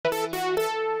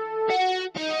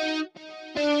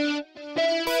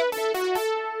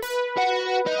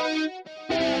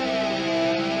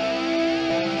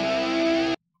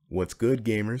What's good,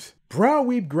 gamers? Bra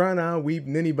weep, grana weep,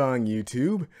 ninny bong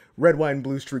YouTube.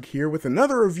 RedWhiteandBluestreak here with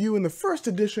another review in the first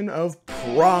edition of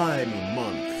Prime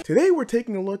Month. Today we're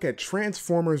taking a look at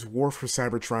Transformers War for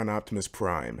Cybertron Optimus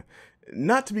Prime.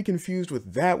 Not to be confused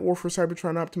with that War for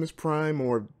Cybertron Optimus Prime,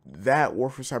 or that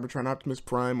War for Cybertron Optimus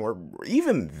Prime, or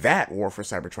even that War for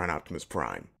Cybertron Optimus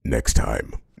Prime. Next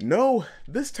time. No,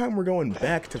 this time we're going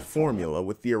back to formula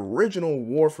with the original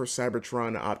War for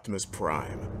Cybertron Optimus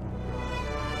Prime.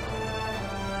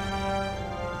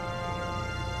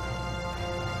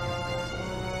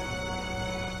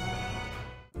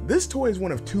 This toy is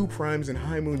one of two primes in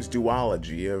High Moon's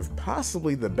duology of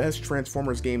possibly the best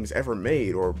Transformers games ever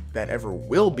made, or that ever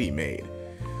will be made.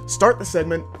 Start the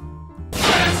segment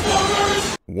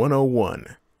Transformers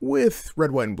 101 with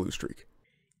RedWhiteandBluestreak.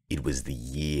 It was the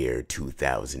year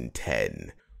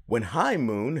 2010 when High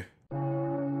Moon,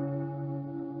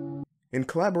 in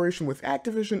collaboration with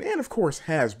Activision and of course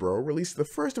Hasbro, released the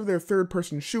first of their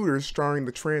third-person shooters starring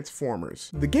the Transformers.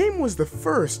 The game was the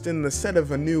first in the set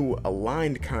of a new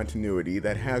aligned continuity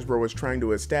that Hasbro was trying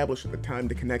to establish at the time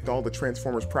to connect all the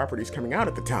Transformers properties coming out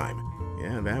at the time.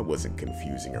 Yeah, that wasn't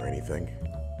confusing or anything.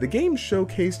 The game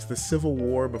showcased the Civil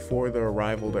War before the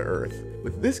arrival to Earth,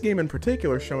 with this game in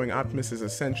particular showing Optimus'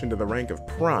 ascension to the rank of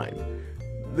Prime.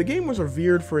 The game was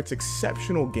revered for its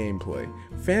exceptional gameplay,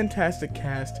 fantastic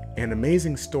cast, and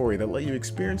amazing story that let you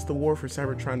experience the war for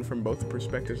Cybertron from both the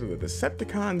perspectives of the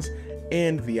Decepticons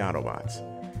and the Autobots.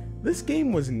 This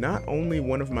game was not only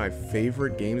one of my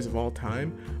favorite games of all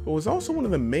time, but was also one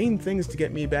of the main things to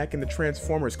get me back into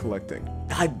Transformers collecting.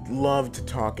 I'd love to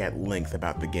talk at length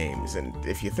about the games, and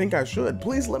if you think I should,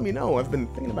 please let me know. I've been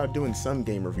thinking about doing some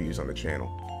game reviews on the channel.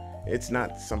 It's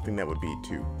not something that would be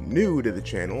too new to the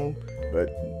channel, but,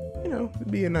 you know, it'd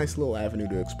be a nice little avenue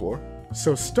to explore.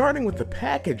 So starting with the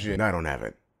packaging, I don't have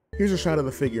it. Here's a shot of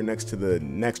the figure next to the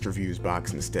Next Reviews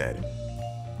box instead.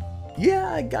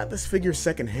 Yeah, I got this figure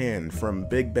secondhand from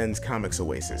Big Ben's Comics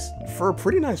Oasis, for a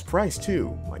pretty nice price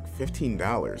too, like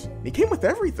 $15. He came with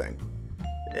everything.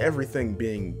 Everything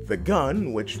being the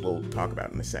gun, which we'll talk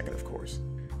about in a second, of course.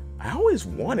 I always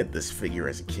wanted this figure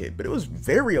as a kid, but it was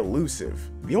very elusive.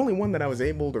 The only one that I was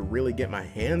able to really get my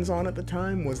hands on at the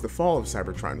time was the Fall of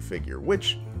Cybertron figure,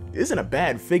 which isn't a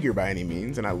bad figure by any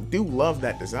means, and I do love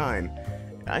that design.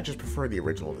 I just prefer the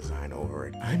original design over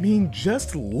it. I mean,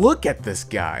 just look at this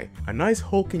guy. A nice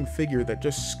hulking figure that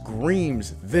just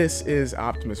screams, "This is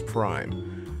Optimus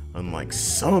Prime." Unlike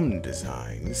some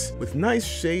designs, with nice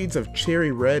shades of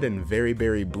cherry red and very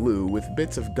berry blue with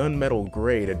bits of gunmetal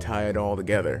gray to tie it all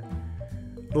together.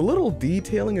 The little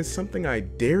detailing is something I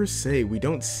dare say we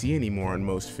don't see anymore on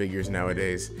most figures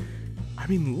nowadays. I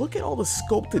mean, look at all the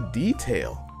sculpted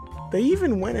detail. They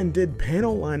even went and did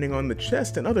panel lining on the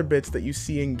chest and other bits that you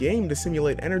see in game to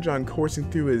simulate Energon coursing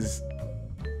through his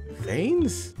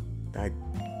veins? I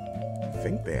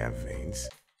think they have veins.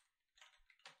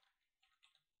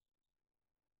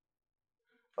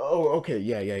 Oh, okay,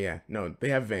 yeah. No, they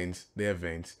have veins.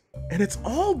 And it's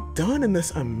all done in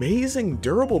this amazing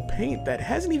durable paint that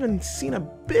hasn't even seen a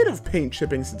bit of paint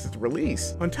chipping since its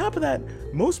release. On top of that,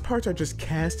 most parts are just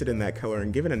casted in that color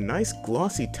and given a nice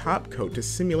glossy top coat to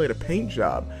simulate a paint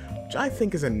job, which I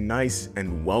think is a nice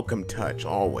and welcome touch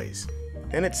always.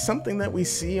 And it's something that we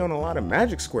see on a lot of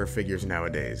Magic Square figures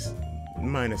nowadays.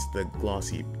 Minus the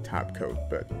glossy top coat,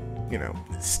 but, you know,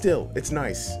 still, it's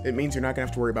nice. It means you're not gonna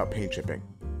have to worry about paint chipping.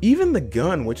 Even the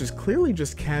gun, which is clearly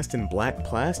just cast in black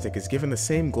plastic, is given the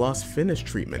same gloss finish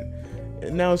treatment.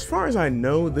 Now, as far as I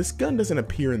know, this gun doesn't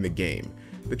appear in the game.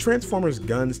 The Transformers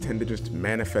guns tend to just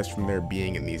manifest from their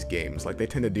being in these games, like they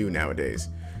tend to do nowadays.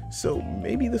 So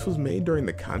maybe this was made during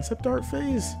the concept art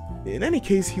phase? In any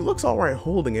case, he looks alright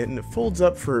holding it, and it folds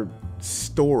up for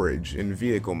storage in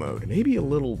vehicle mode, maybe a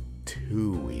little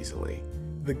too easily.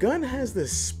 The gun has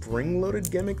this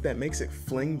spring-loaded gimmick that makes it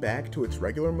fling back to its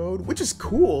regular mode, which is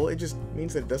cool. It just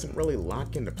means that it doesn't really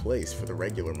lock into place for the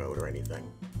regular mode or anything.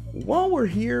 While we're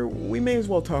here, we may as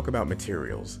well talk about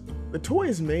materials. The toy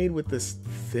is made with this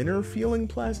thinner feeling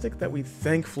plastic that we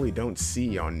thankfully don't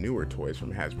see on newer toys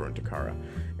from Hasbro and Takara,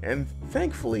 and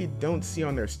thankfully don't see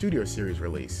on their Studio Series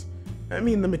release. I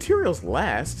mean, the materials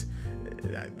last.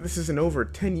 This is an over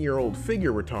 10-year-old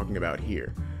figure we're talking about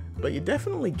here. But you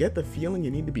definitely get the feeling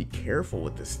you need to be careful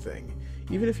with this thing,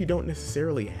 even if you don't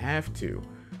necessarily have to,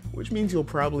 which means you'll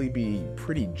probably be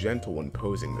pretty gentle when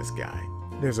posing this guy.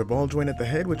 There's a ball joint at the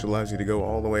head which allows you to go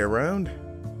all the way around,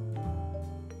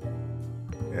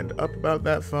 and up about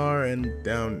that far and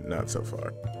down not so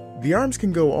far. The arms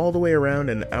can go all the way around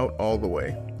and out all the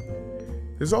way.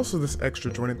 There's also this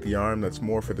extra joint at the arm that's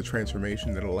more for the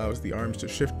transformation that allows the arms to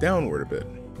shift downward a bit.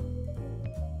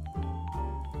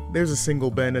 There's a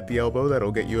single bend at the elbow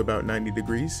that'll get you about 90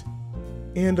 degrees,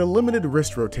 and a limited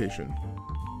wrist rotation.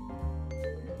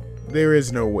 There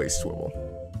is no waist swivel,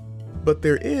 but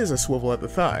there is a swivel at the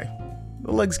thigh.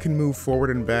 The legs can move forward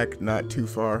and back not too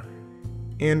far,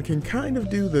 and can kind of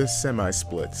do the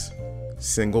semi-splits.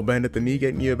 Single bend at the knee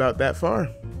getting you about that far,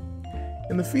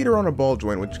 and the feet are on a ball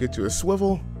joint which gets you a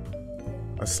swivel,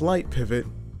 a slight pivot,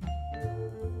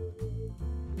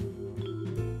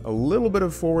 a little bit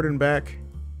of forward and back,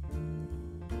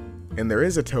 and there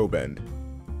is a toe bend.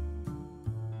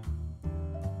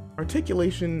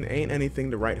 Articulation ain't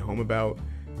anything to write home about.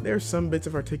 There's some bits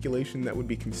of articulation that would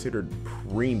be considered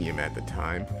premium at the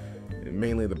time,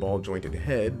 mainly the ball jointed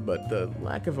head, but the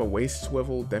lack of a waist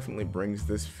swivel definitely brings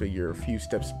this figure a few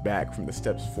steps back from the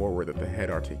steps forward that the head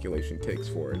articulation takes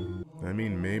for it. I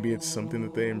mean, maybe it's something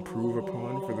that they improve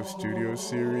upon for the Studio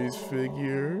Series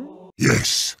figure?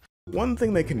 Yes! One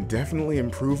thing they can definitely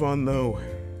improve on, though,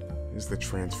 is the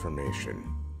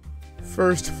transformation.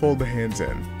 First, fold the hands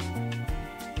in.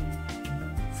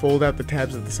 Fold out the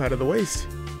tabs at the side of the waist,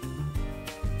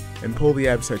 and pull the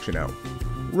ab section out.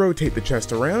 Rotate the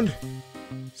chest around,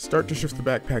 start to shift the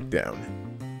backpack down.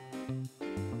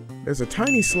 There's a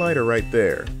tiny slider right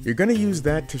there. You're going to use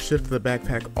that to shift the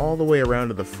backpack all the way around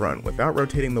to the front without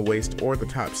rotating the waist or the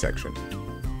top section.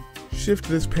 Shift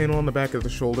this panel on the back of the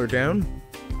shoulder down.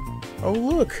 Oh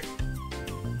look!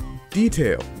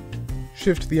 Detail.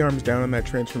 Shift the arms down on that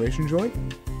transformation joint.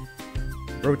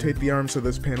 Rotate the arms so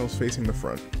this panel's facing the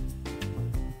front.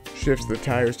 Shift the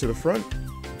tires to the front.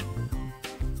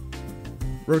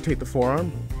 Rotate the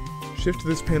forearm. Shift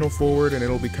this panel forward and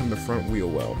it'll become the front wheel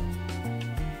well.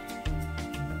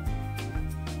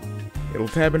 It'll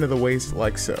tab into the waist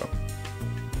like so.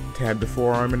 Tab the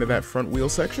forearm into that front wheel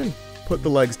section. Put the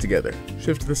legs together.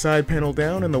 Shift the side panel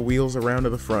down and the wheels around to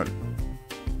the front.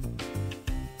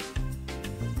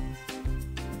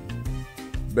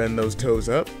 Bend those toes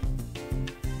up.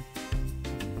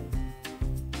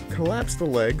 Collapse the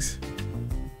legs.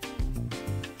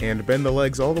 And bend the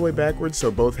legs all the way backwards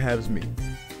so both halves meet.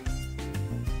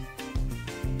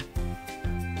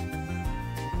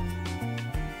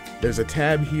 There's a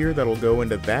tab here that'll go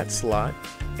into that slot,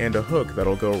 and a hook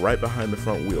that'll go right behind the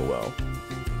front wheel well.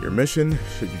 Your mission,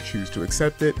 should you choose to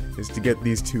accept it, is to get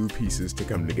these two pieces to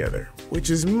come together, which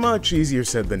is much easier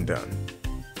said than done.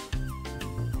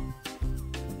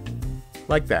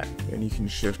 Like that, and you can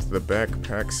shift the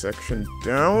backpack section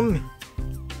down,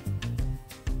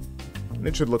 and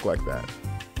it should look like that.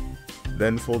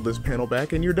 Then fold this panel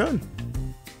back and you're done.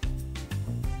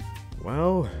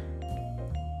 Well,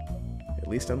 at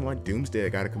least unlike Doomsday, I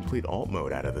got a complete alt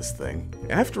mode out of this thing.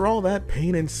 After all that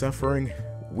pain and suffering,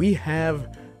 we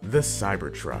have the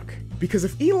Cybertruck. Because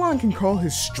if Elon can call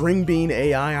his string bean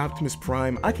AI Optimus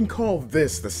Prime, I can call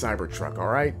this the Cybertruck,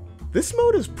 alright? This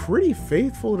mode is pretty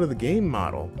faithful to the game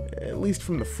model, at least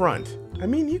from the front. I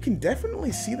mean, you can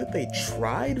definitely see that they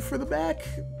tried for the back,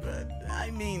 but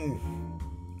I mean,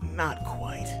 not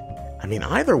quite. I mean,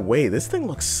 either way, this thing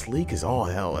looks sleek as all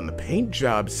hell, and the paint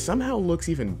job somehow looks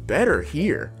even better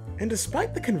here. And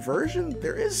despite the conversion,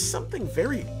 there is something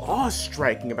very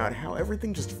awe-striking about how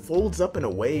everything just folds up and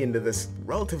away into this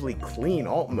relatively clean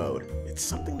alt mode. It's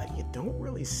something that you don't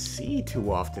really see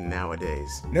too often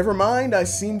nowadays. Never mind, I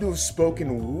seem to have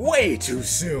spoken way too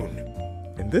soon.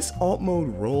 And this alt mode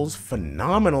rolls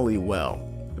phenomenally well.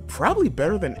 Probably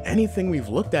better than anything we've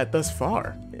looked at thus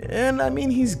far. And I mean,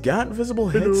 he's got visible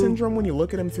head syndrome when you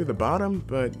look at him through the bottom,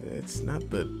 but it's not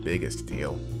the biggest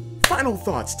deal. Final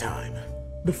thoughts time.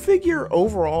 The figure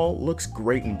overall looks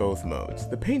great in both modes.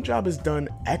 The paint job is done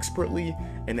expertly,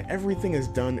 and everything is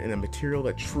done in a material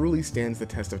that truly stands the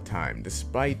test of time,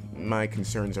 despite my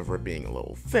concerns over it being a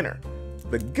little thinner.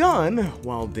 The gun,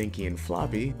 while dinky and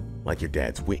floppy, like your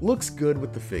dad's wig, looks good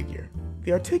with the figure.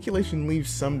 The articulation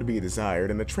leaves some to be desired,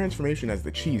 and the transformation has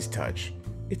the cheese touch.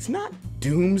 It's not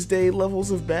Doomsday levels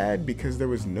of bad because there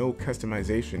was no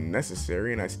customization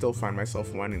necessary, and I still find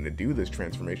myself wanting to do this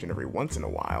transformation every once in a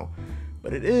while.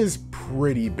 But it is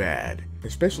pretty bad,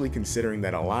 especially considering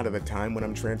that a lot of the time when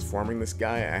I'm transforming this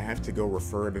guy, I have to go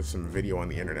refer to some video on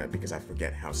the internet because I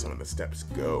forget how some of the steps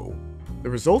go. The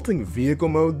resulting vehicle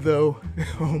mode, though,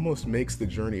 almost makes the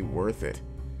journey worth it.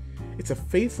 It's a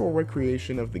faithful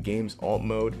recreation of the game's alt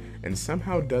mode, and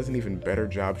somehow does an even better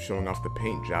job showing off the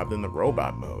paint job than the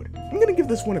robot mode. I'm gonna give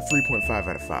this one a 3.5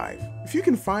 out of 5. If you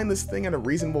can find this thing at a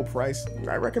reasonable price,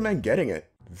 I recommend getting it.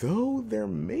 Though there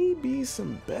may be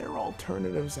some better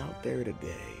alternatives out there today.